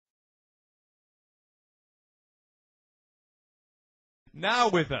Now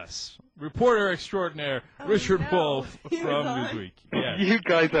with us, reporter extraordinaire Richard Wolffe from Newsweek. Yes. You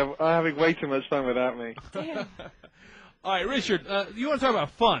guys are having way too much fun without me. Damn. All right, Richard, you want to talk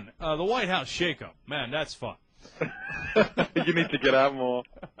about fun? The White House shakeup. Man, that's fun. You need to get out more.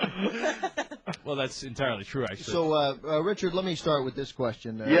 Well, that's entirely true, actually. So, Richard, let me start with this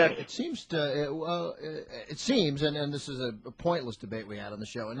question. Yes. It seems, and this is a pointless debate we had on the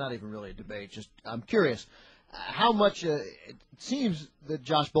show, and not even really a debate. Just, I'm curious, how much it seems that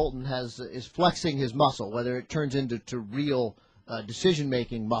Josh Bolton is flexing his muscle. Whether it turns into real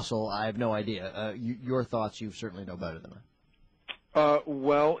decision-making muscle, I have no idea. Your thoughts, you certainly know better than I.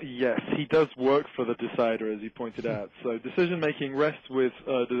 Well, yes, he does work for the decider, as you pointed out. So decision-making rests with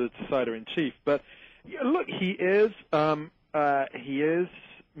the decider-in-chief. But look, he is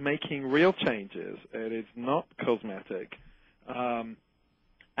making real changes. It is not cosmetic.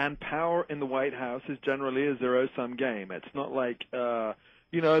 And power in the White House is generally a zero-sum game. It's not like, they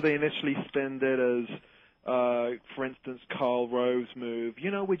initially spinned it as, for instance, Karl Rove's move.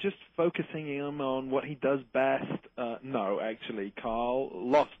 We're just focusing him on what he does best. No, actually, Karl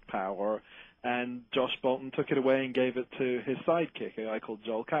lost power, and Josh Bolton took it away and gave it to his sidekick, a guy called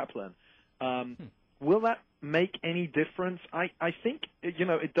Joel Kaplan. Will that make any difference? I think,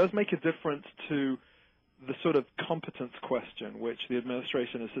 it does make a difference to the sort of competence question, which the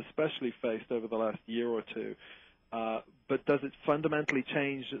administration has especially faced over the last year or two. But does it fundamentally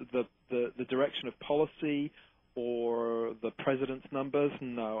change the direction of policy or the president's numbers?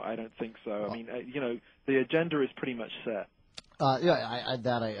 No, I don't think so. I mean, the agenda is pretty much set.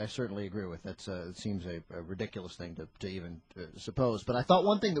 I certainly agree with. It seems a ridiculous thing to even suppose. But I thought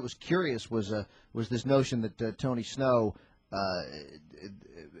one thing that was curious was this notion that Tony Snow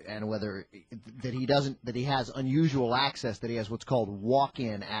and whether that he has unusual access, that he has what's called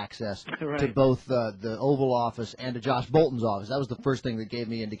walk-in access Right. to both the Oval Office and to Josh Bolton's office. That was the first thing that gave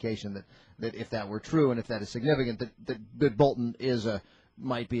me indication that if that were true and if that is significant, that Bolton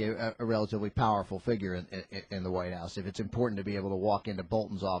might be a relatively powerful figure in the White House if it's important to be able to walk into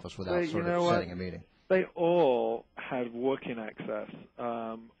Bolton's office without setting a meeting. They all had walk-in access,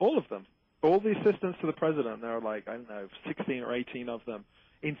 all of them. All the assistants to the president, there are 16 or 18 of them,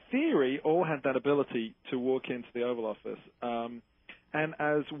 in theory, all had that ability to walk into the Oval Office. And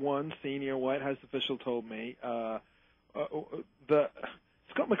as one senior White House official told me,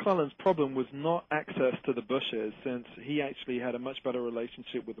 Scott McClellan's problem was not access to the Bushes, since he actually had a much better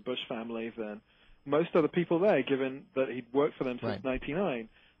relationship with the Bush family than most other people there, given that he'd worked for them since '99.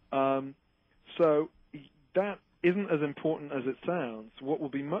 So that isn't as important as it sounds. What will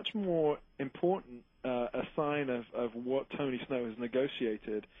be much more important, a sign of what Tony Snow has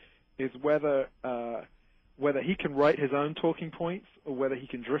negotiated, is whether he can write his own talking points or whether he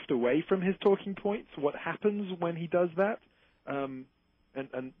can drift away from his talking points. What happens when he does that? And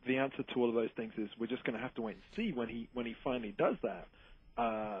the answer to all of those things is we're just going to have to wait and see when he finally does that.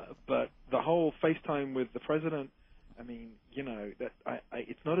 But the whole FaceTime with the president, I mean,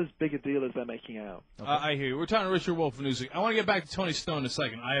 it's not as big a deal as they're making out. Okay. I hear you. We're talking to Richard Wolffe from Newsweek. I want to get back to Tony Snow in a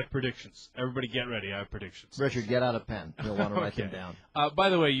second. I have predictions. Everybody get ready. I have predictions. Richard, get out a pen. You'll want to write them down. By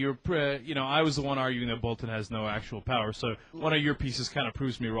the way, I was the one arguing that Bolton has no actual power, so one of your pieces kind of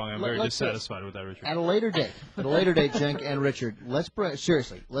proves me wrong. I'm very dissatisfied with that, Richard. At a later date, Cenk and Richard, let's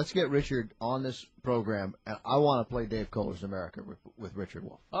get Richard on this program, and I want to play Dave Kohler's America with Richard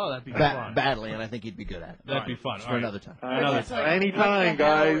Wolffe. Oh, that'd be fun. Badly, and I think he'd be good at it. That'd be fun. For another time. Anytime,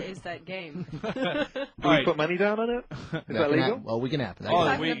 guys. What is that game? Can we put money down on it? Is that legal? Well, we can happen.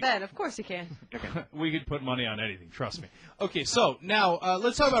 Talking to Ben, of course you can. We could put money on anything, trust me. Okay, so now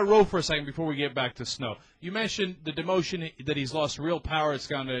let's talk about Rove for a second before we get back to Snow. You mentioned the demotion, that he's lost real power. It's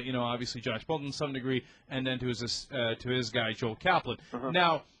gone to, obviously Josh Bolton to some degree, and then to his guy, Joel Kaplan.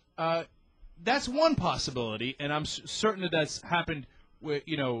 Now, that's one possibility, and I'm certain that that's happened with,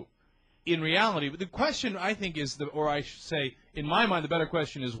 in reality. But the question, I think, or I should say, in my mind, the better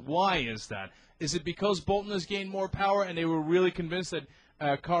question is, why is that? Is it because Bolton has gained more power and they were really convinced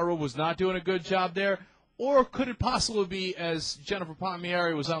that Karl Rove was not doing a good job there? Or could it possibly be, as Jennifer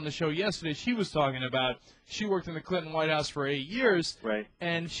Palmieri was on the show yesterday, she was talking about, she worked in the Clinton White House for 8 years,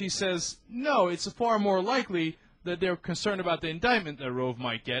 and she says, no, it's far more likely that they're concerned about the indictment that Rove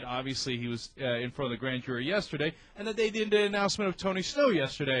might get. Obviously, he was in front of the grand jury yesterday, and that they did the announcement of Tony Snow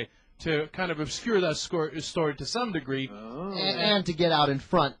yesterday to kind of obscure that story to some degree. And to get out in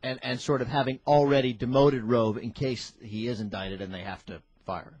front and sort of having already demoted Rove in case he is indicted and they have to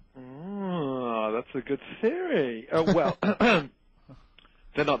fire him. Oh, that's a good theory. Well, they're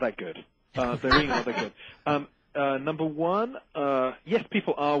not that good. They're really not that good. Number one, yes,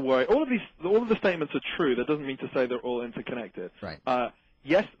 people are worried. All of the statements are true. That doesn't mean to say they're all interconnected. Right.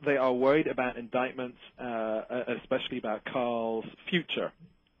 Yes, they are worried about indictments, especially about Carl's future.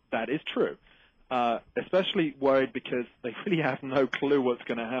 That is true. Especially worried because they really have no clue what's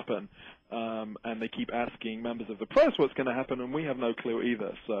going to happen, and they keep asking members of the press what's going to happen, and we have no clue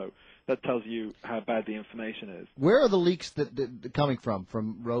either. So that tells you how bad the information is. Where are the leaks that coming from?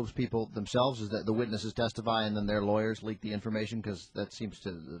 From Rove's people themselves? Is that the witnesses testify and then their lawyers leak the information? Because that seems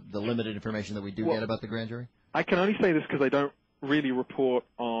to the limited information that we do get about the grand jury. I can only say this because I don't really report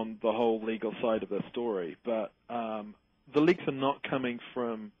on the whole legal side of the story, but the leaks are not coming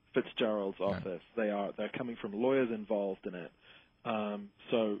from Fitzgerald's office. Right. They're coming from lawyers involved in it.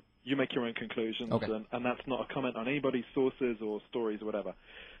 So you make your own conclusions, and that's not a comment on anybody's sources or stories or whatever.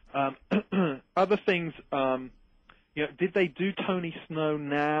 Other things, did they do Tony Snow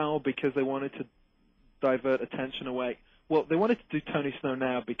now because they wanted to divert attention away? Well, they wanted to do Tony Snow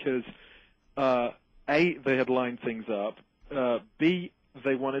now because A, they had lined things up. B,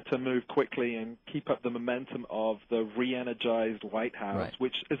 they wanted to move quickly and keep up the momentum of the re-energized White House,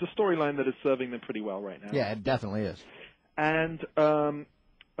 which is a storyline that is serving them pretty well right now. Yeah, it definitely is. And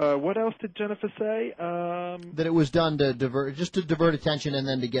what else did Jennifer say? That it was done to divert attention and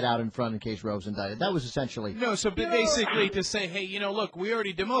then to get out in front in case Rove's indicted. That was essentially... No, so basically to say, hey, look, we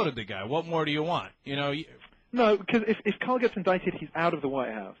already demoted the guy. What more do you want? No, because if Carl gets indicted, he's out of the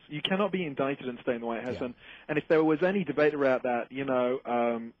White House. You cannot be indicted and stay in the White House. Yeah. And if there was any debate about that,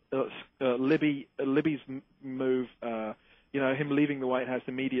 Libby's move, him leaving the White House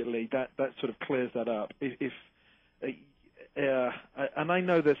immediately, that sort of clears that up. And I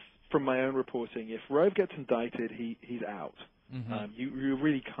know this from my own reporting. If Rove gets indicted, he's out. Mm-hmm. You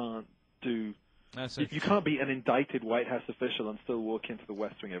really can't do. You can't be an indicted White House official and still walk into the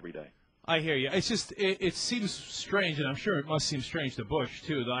West Wing every day. I hear you. It's just it seems strange, and I'm sure it must seem strange to Bush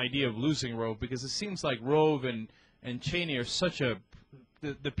too, the idea of losing Rove, because it seems like Rove and Cheney are such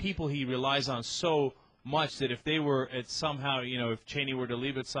the people he relies on so much that if they were at somehow, if Cheney were to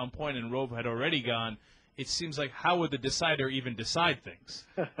leave at some point and Rove had already gone, it seems like how would the decider even decide things?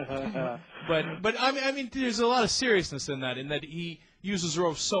 but I mean, there's a lot of seriousness in that he uses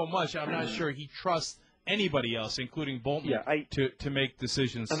Rove so much. I'm not sure he trusts anybody else, including Bolton, to make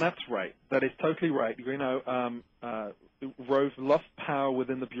decisions. And that's right. That is totally right. Rove lost power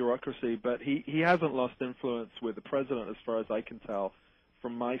within the bureaucracy, but he hasn't lost influence with the president, as far as I can tell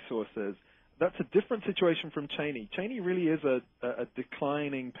from my sources. That's a different situation from Cheney. Cheney really is a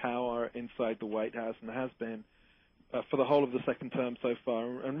declining power inside the White House and has been for the whole of the second term so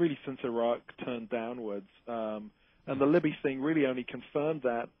far, and really since Iraq turned downwards. And the Libby thing really only confirmed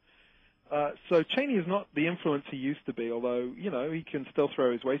that. So Cheney is not the influence he used to be, although, he can still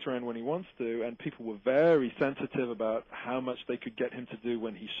throw his weight around when he wants to, and people were very sensitive about how much they could get him to do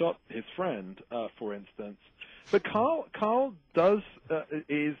when he shot his friend, for instance. But Carl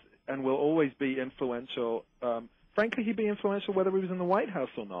is and will always be influential. Frankly, he'd be influential whether he was in the White House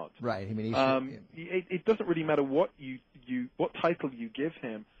or not. Right. I mean, it doesn't really matter what what title you give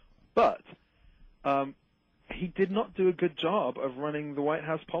him, but he did not do a good job of running the White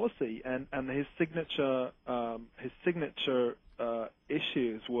House policy, and his signature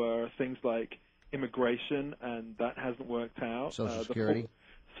issues were things like immigration, and that hasn't worked out. Social Security.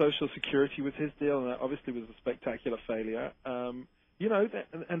 Social Security was his deal, and that obviously was a spectacular failure.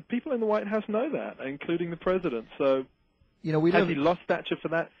 And people in the White House know that, including the president. So, has he lost stature for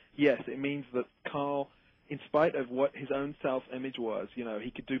that? Yes, it means that Carl, in spite of what his own self-image was,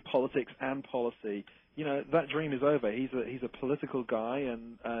 he could do politics and policy. That dream is over. He's a political guy,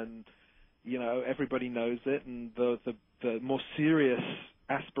 and everybody knows it. And the more serious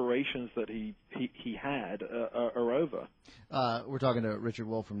aspirations that he had are over. We're talking to Richard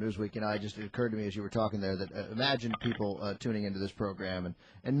Wolffe from Newsweek, and it just occurred to me as you were talking there that imagine people tuning into this program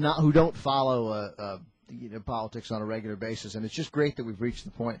and who don't follow politics on a regular basis, and it's just great that we've reached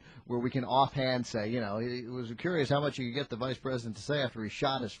the point where we can offhand say, it was curious how much you could get the vice president to say after he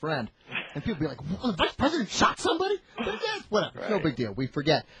shot his friend, and people be like, "What, the vice president shot somebody?" But yes, whatever, right. No big deal. We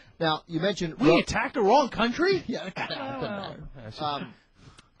forget. Now you mentioned we attacked the wrong country. Yeah, it doesn't matter.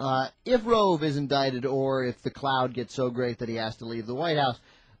 If Rove is indicted, or if the cloud gets so great that he has to leave the White House,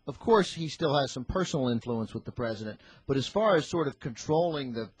 of course he still has some personal influence with the president. But as far as sort of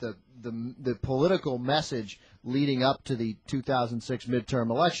controlling the political message leading up to the 2006 midterm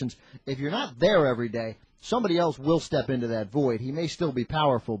elections, if you're not there every day, somebody else will step into that void. He may still be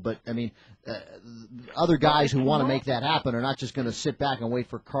powerful, but I mean, other guys who want to make that happen are not just going to sit back and wait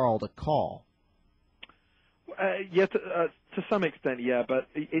for Carl to call. Yes, To some extent, yeah, but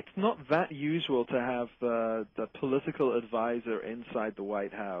it's not that usual to have the political advisor inside the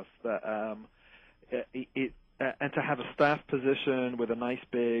White House. And to have a staff position with a nice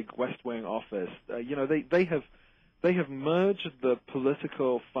big West Wing office. They have merged the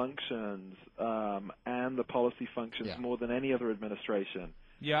political functions and the policy functions more than any other administration.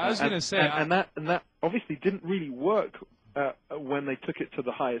 Yeah, I was going to say, and that obviously didn't really work when they took it to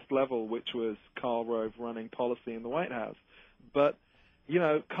the highest level, which was Karl Rove running policy in the White House. But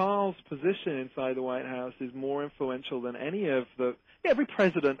Karl's position inside the White House is more influential than any of the. Every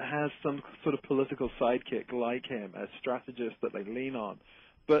president has some sort of political sidekick like him, a strategist that they lean on,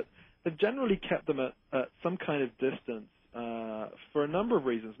 but they've generally kept them at some kind of distance for a number of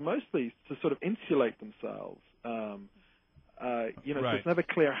reasons, mostly to sort of insulate themselves. Right. It's never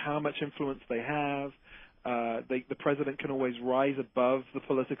clear how much influence they have. The president can always rise above the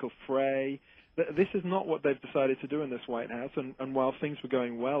political fray. This is not what they've decided to do in this White House, and while things were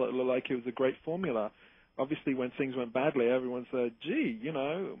going well, it looked like it was a great formula. Obviously, when things went badly, everyone said, gee,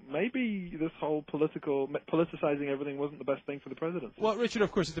 maybe this whole politicizing everything wasn't the best thing for the presidency. Well, Richard,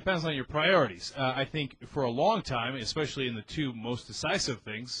 of course, it depends on your priorities. I think for a long time, especially in the two most decisive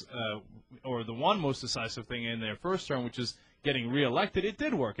things, or the one most decisive thing in their first term, which is getting reelected, it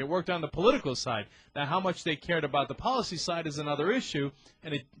did work. It worked on the political side. Now, how much they cared about the policy side is another issue,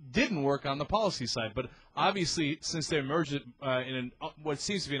 and it didn't work on the policy side. But obviously, since they emerged in what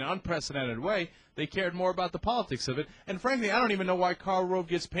seems to be an unprecedented way, they cared more about the politics of it. And frankly, I don't even know why Karl Rove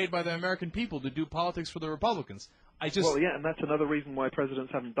gets paid by the American people to do politics for the Republicans. And that's another reason why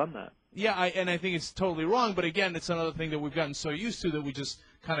presidents haven't done that. Yeah, I think it's totally wrong. But again, it's another thing that we've gotten so used to that we just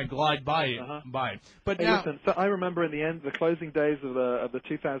kind of glide by it. But hey, now, listen, so I remember in the end, the closing days of the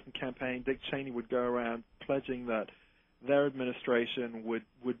 2000 campaign, Dick Cheney would go around pledging that their administration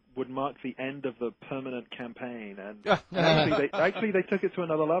would mark the end of the permanent campaign, and actually they took it to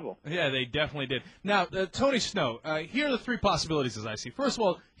another level. Yeah, they definitely did. Now, Tony Snow, here are the three possibilities as I see. First of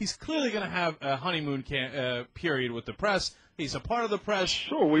all, he's clearly going to have a honeymoon period with the press. He's a part of the press.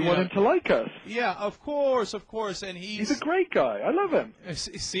 Sure, we want him to like us. Yeah, of course, and he's a great guy. I love him.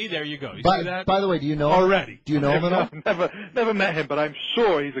 See, there you go. You see that? By the way, do you know already? Him? Do you know him at all? Never met him, but I'm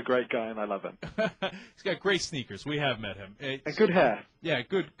sure he's a great guy, and I love him. He's got great sneakers. We have met him. And good hair. Yeah,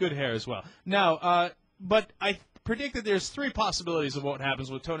 good hair as well. Now, but I predict that there's three possibilities of what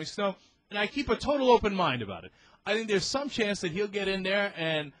happens with Tony Snow, and I keep a total open mind about it. I think there's some chance that he'll get in there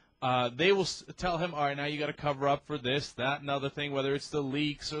and they will tell him, all right, now you got to cover up for this, that, and other thing, whether it's the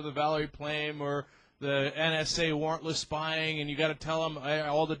leaks or the Valerie Plame or the NSA warrantless spying, and you got to tell him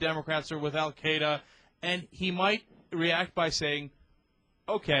all the Democrats are with Al-Qaeda, and he might react by saying,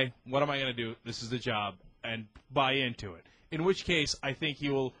 okay, what am I going to do? This is the job, and buy into it. In which case, I think he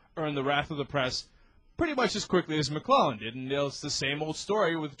will earn the wrath of the press pretty much as quickly as McClellan did, and it's the same old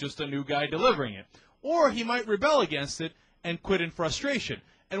story with just a new guy delivering it. Or he might rebel against it and quit in frustration.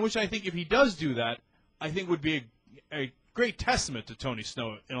 And which I think if he does do that, I think would be a great testament to Tony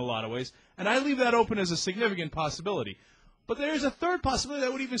Snow in a lot of ways. And I leave that open as a significant possibility. But there is a third possibility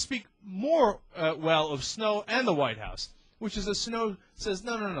that would even speak more well of Snow and the White House, which is that Snow says,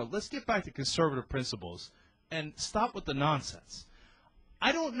 no, let's get back to conservative principles and stop with the nonsense.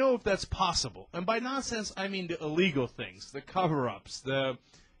 I don't know if that's possible. And by nonsense, I mean the illegal things, the cover-ups, the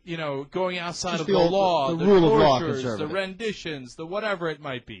going outside just of the law, the rule of law, the renditions, the whatever it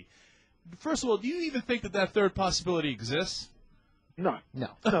might be. First of all, do you even think that third possibility exists? No,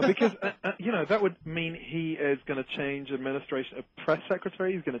 because that would mean he is going to change administration. A press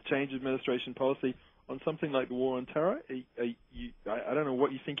secretary is going to change administration policy on something like the war on terror. I don't know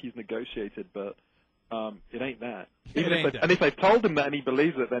what you think he's negotiated, but it ain't that. And if they've told him that and he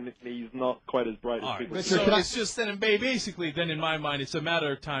believes it, then he's not quite as bright as people. So it's just basically, then in my mind, it's a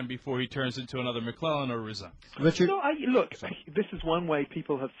matter of time before he turns into another McClellan or resigns. Richard, look, this is one way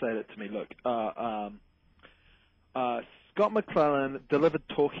people have said it to me. Look, Scott McClellan delivered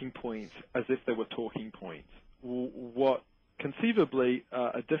talking points as if they were talking points. What conceivably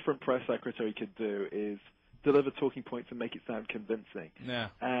a different press secretary could do is deliver talking points and make it sound convincing. Yeah.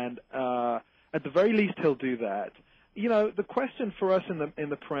 And at the very least, he'll do that. The question for us in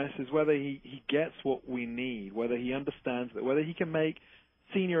the press is whether he gets what we need, whether he understands it, whether he can make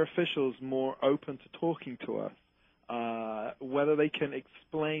senior officials more open to talking to us, whether they can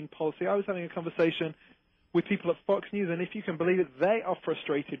explain policy. I was having a conversation with people at Fox News, and if you can believe it, they are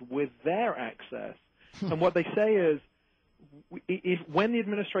frustrated with their access. And what they say is, when the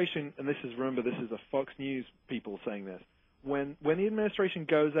administration, and this is a Fox News people saying this, when the administration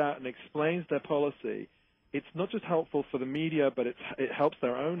goes out and explains their policy, it's not just helpful for the media, but it helps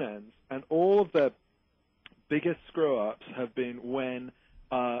their own ends. And all of their biggest screw-ups have been when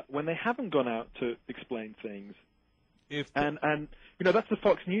they haven't gone out to explain things. And that's the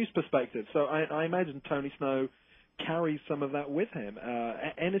Fox News perspective. So I imagine Tony Snow carries some of that with him.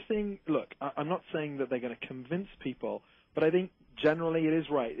 Look, I'm not saying that they're going to convince people, but I think generally it is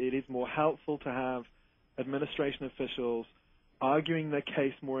right. It is more helpful to have administration officials arguing their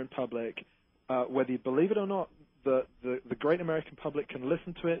case more in public. Whether you believe it or not, the great American public can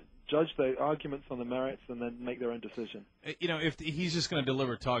listen to it, judge the arguments on the merits, and then make their own decision. If he's just going to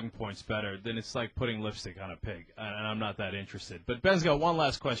deliver talking points better, then it's like putting lipstick on a pig, and I'm not that interested. But Ben's got one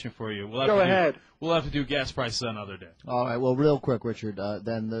last question for you. Go ahead. We'll have to do gas prices another day. All right. Well, real quick, Richard.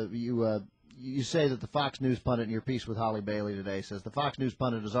 You say that the Fox News pundit in your piece with Holly Bailey today says the Fox News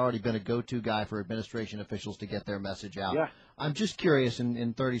pundit has already been a go-to guy for administration officials to get their message out. Yeah. I'm just curious,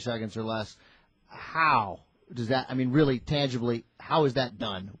 in 30 seconds or less, how does that? I mean, really tangibly, how is that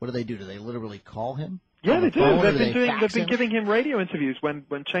done? What do they do? Do they literally call him? Yeah, they do. They've They've been giving him radio interviews when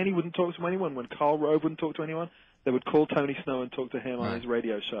Cheney wouldn't talk to anyone, when Karl Rove wouldn't talk to anyone. They would call Tony Snow and talk to him on his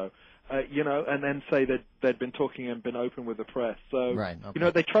radio show. And then say that they'd been talking and been open with the press. So,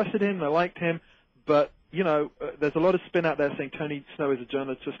 they trusted him, they liked him, but, there's a lot of spin out there saying Tony Snow is a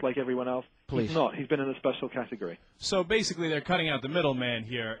journalist just like everyone else. Please. He's not. He's been in a special category. So basically they're cutting out the middleman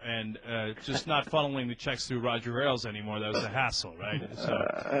here and just not funneling the checks through Roger Ailes anymore. That was a hassle, right? So,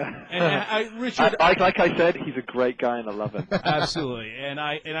 Richard, like I said, he's a great guy and I love him. Absolutely. And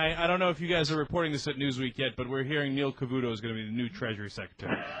I don't know if you guys are reporting this at Newsweek yet, but we're hearing Neil Cavuto is going to be the new Treasury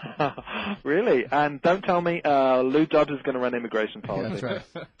Secretary. Really? And don't tell me Lou Dobbs is going to run immigration policy. Yeah, that's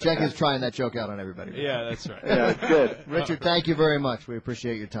right. Jack is trying that joke out on everybody. Yeah, that's right. Yeah, it's good. Richard, thank you very much. We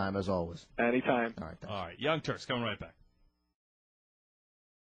appreciate your time, as always. Anytime. All right, thanks. All right. Young Turks coming right back.